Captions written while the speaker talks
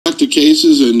active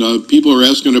cases, and people are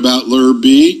asking about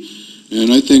LURB.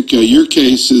 And I think your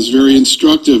case is very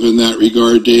instructive in that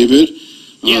regard, David.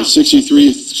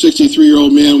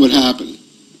 63-year-old man, what happened?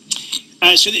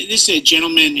 So this is a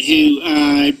gentleman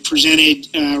who presented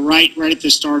right at the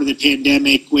start of the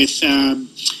pandemic with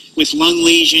lung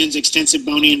lesions, extensive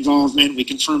bony involvement. We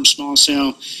confirmed small cell.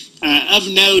 Of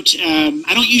note,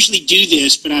 I don't usually do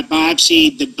this, but I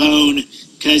biopsied the bone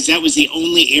because that was the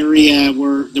only area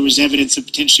where there was evidence of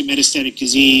potentially metastatic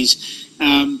disease.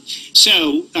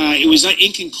 So it was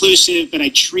inconclusive, but I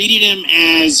treated him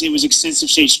as it was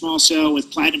extensive stage small cell with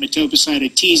platinum etoposide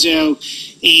atezo,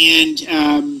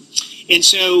 and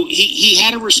so he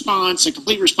had a response, a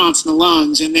complete response in the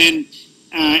lungs, and then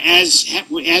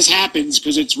as happens,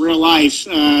 because it's real life,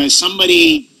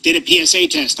 somebody did a PSA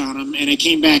test on him, and it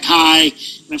came back high,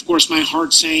 and of course my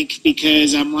heart sank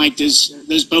because I'm like,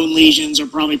 those bone lesions are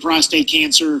probably prostate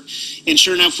cancer, and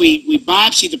sure enough, we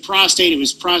biopsied the prostate. It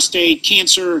was prostate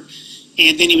cancer,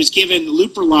 and then he was given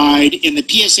leuprolide, and the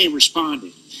PSA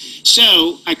responded.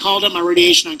 So I called up my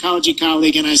radiation oncology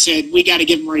colleague, and I said, we got to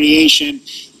give him radiation.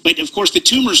 But of course the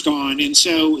tumor's gone, and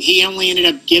so he only ended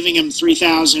up giving him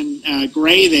 3,000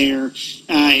 gray there,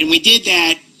 and we did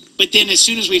that. But then as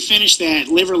soon as we finished that,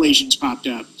 liver lesions popped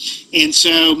up, and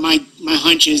so my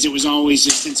hunch is it was always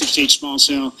extensive stage small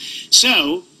cell.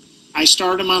 So I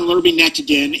started him on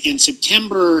LURBINECTEDIN in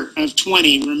September of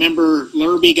 20. Remember,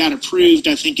 LURBI got approved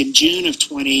I think in June of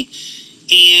 20,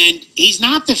 and he's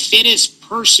not the fittest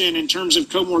person in terms of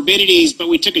comorbidities, but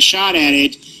we took a shot at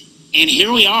it. And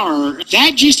here we are.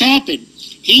 That just happened.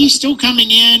 He's still coming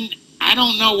in. I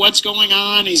don't know what's going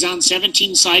on. He's on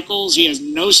 17 cycles. He has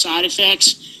no side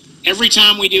effects. Every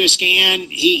time we do a scan,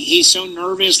 he's so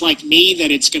nervous like me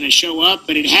that it's going to show up,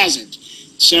 but it hasn't.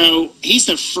 So he's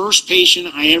the first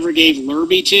patient I ever gave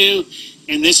LURBI to,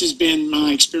 and this has been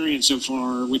my experience so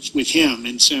far with him.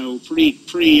 And so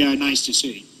pretty nice to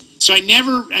see. So I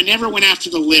never went after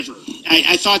the liver.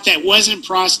 I thought that wasn't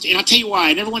prostate, and I'll tell you why.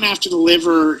 I never went after the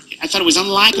liver. I thought it was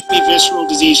unlikely visceral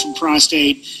disease from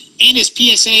prostate, and his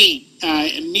PSA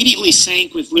immediately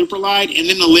sank with leuprolide, and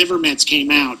then the liver mets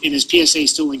came out, and his PSA is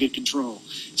still in good control.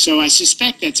 So I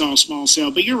suspect that's all small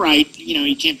cell, but you're right.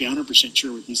 You can't be 100%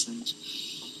 sure with these things.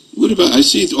 What about, I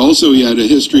see also he had a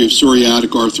history of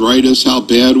psoriatic arthritis. How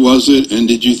bad was it, and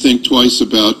did you think twice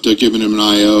about giving him an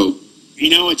IO?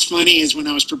 What's funny is when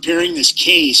I was preparing this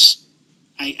case,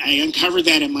 I uncovered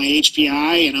that in my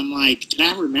HPI, and I'm like, did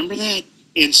I remember that?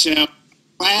 And so I'm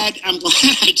glad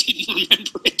I didn't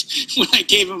remember it when I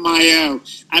gave him IO.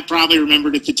 I probably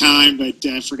remembered at the time, but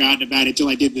I've forgotten about it till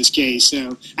I did this case.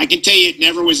 So I can tell you it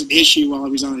never was an issue while I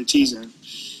was on atezo.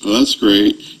 Well, that's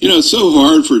great. It's so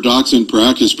hard for docs in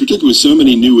practice, particularly with so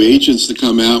many new agents to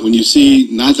come out, when you see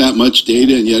not that much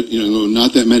data and yet,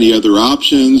 not that many other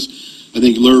options. I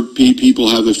think LURB people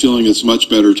have the feeling it's much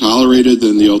better tolerated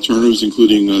than the alternatives,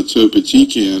 including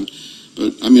topotecan.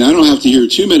 But, I don't have to hear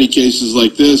too many cases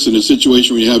like this in a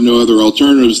situation where you have no other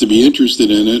alternatives to be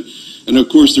interested in it. And, of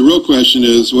course, the real question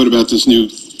is, what about this new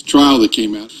trial that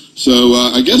came out? So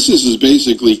I guess this is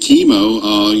basically chemo,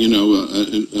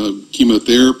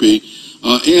 chemotherapy.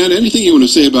 And anything you want to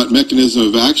say about mechanism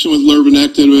of action with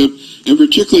lurbinectedin, and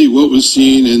particularly what was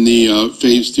seen in the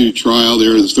phase 2 trial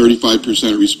there, the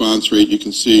 35% response rate. You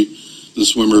can see the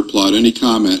swimmer plot. Any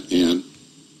comment, Ann?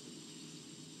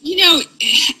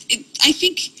 I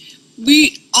think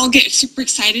we all get super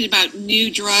excited about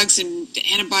new drugs and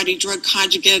antibody drug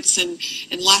conjugates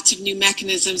and lots of new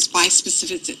mechanisms,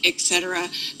 bispecifics, et cetera.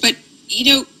 But,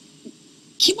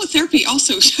 chemotherapy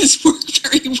also does work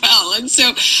very well. And so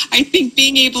I think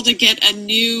being able to get a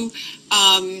new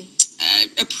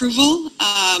approval,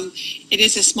 it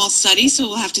is a small study, so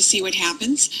we'll have to see what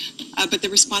happens. But the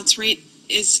response rate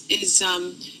is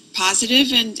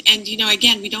positive, and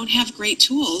again, we don't have great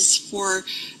tools for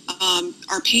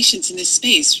our patients in this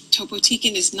space.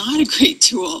 Topotecan is not a great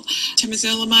tool.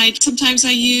 Temozolomide sometimes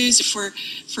I use for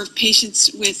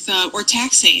patients with or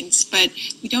taxanes, but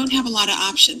we don't have a lot of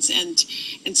options,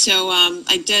 and so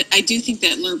I do think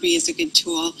that LURBI is a good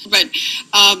tool. But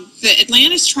the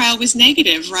Atlantis trial was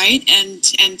negative, right?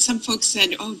 And some folks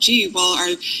said, oh gee, well,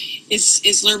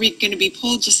 is LURBI going to be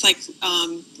pulled just like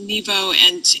Nivo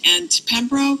and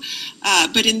Pembro?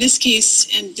 But in this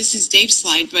case, and this is Dave's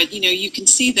slide, but you can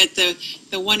see that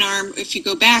the one arm, if you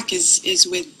go back, is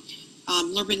with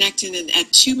lurbinectedin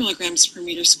at 2 milligrams per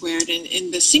meter squared, and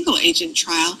in the single agent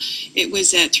trial, it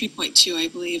was at 3.2, I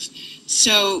believe.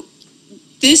 So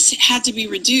this had to be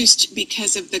reduced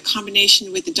because of the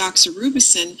combination with the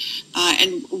doxorubicin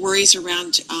and worries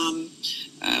around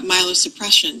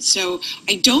myelosuppression. So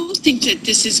I don't think that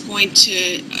this is going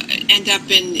to end up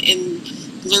in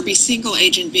Lurbi single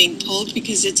agent being pulled,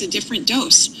 because it's a different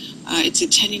dose. It's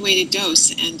attenuated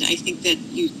dose, and I think that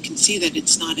you can see that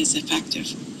it's not as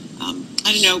effective.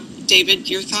 I don't know, David,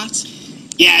 your thoughts?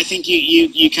 Yeah, I think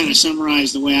you kind of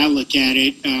summarized the way I look at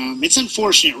it. It's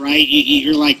unfortunate, right?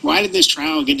 You're like, why did this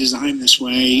trial get designed this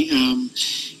way?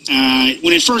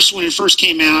 When it first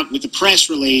came out with the press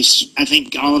release, I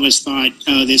think all of us thought,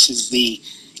 oh, this is the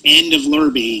end of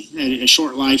Lurbi, a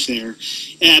short life there.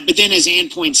 But then, as Ann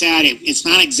points out, it's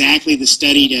not exactly the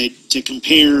study to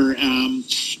compare.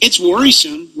 It's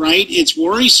worrisome, right? It's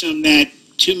worrisome that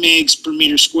 2 mg per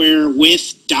meter square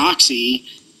with doxy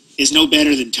is no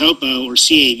better than topo or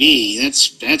CAV.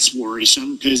 That's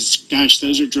worrisome, because, gosh,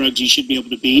 those are drugs you should be able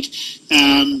to beat.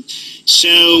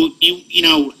 So you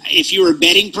know, if you were a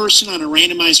betting person on a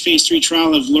randomized phase 3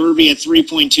 trial of Lurbi at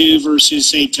 3.2 versus,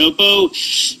 say, topo,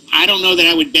 I don't know that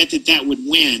I would bet that would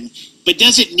win. But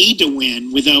does it need to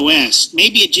win with OS?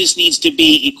 Maybe it just needs to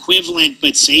be equivalent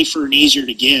but safer and easier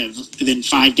to give than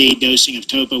 5-day dosing of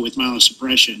topo with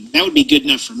myelosuppression. That would be good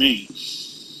enough for me.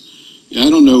 Yeah, I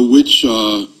don't know which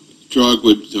drug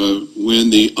would win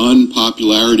the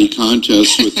unpopularity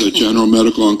contest with the general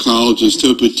medical oncologist,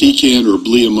 topotecan or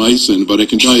bleomycin, but I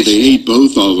can tell you they hate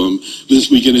both of them.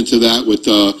 We get into that with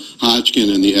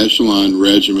Hodgkin and the Echelon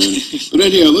regimen. But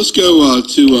anyhow, let's go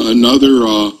to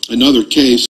another case.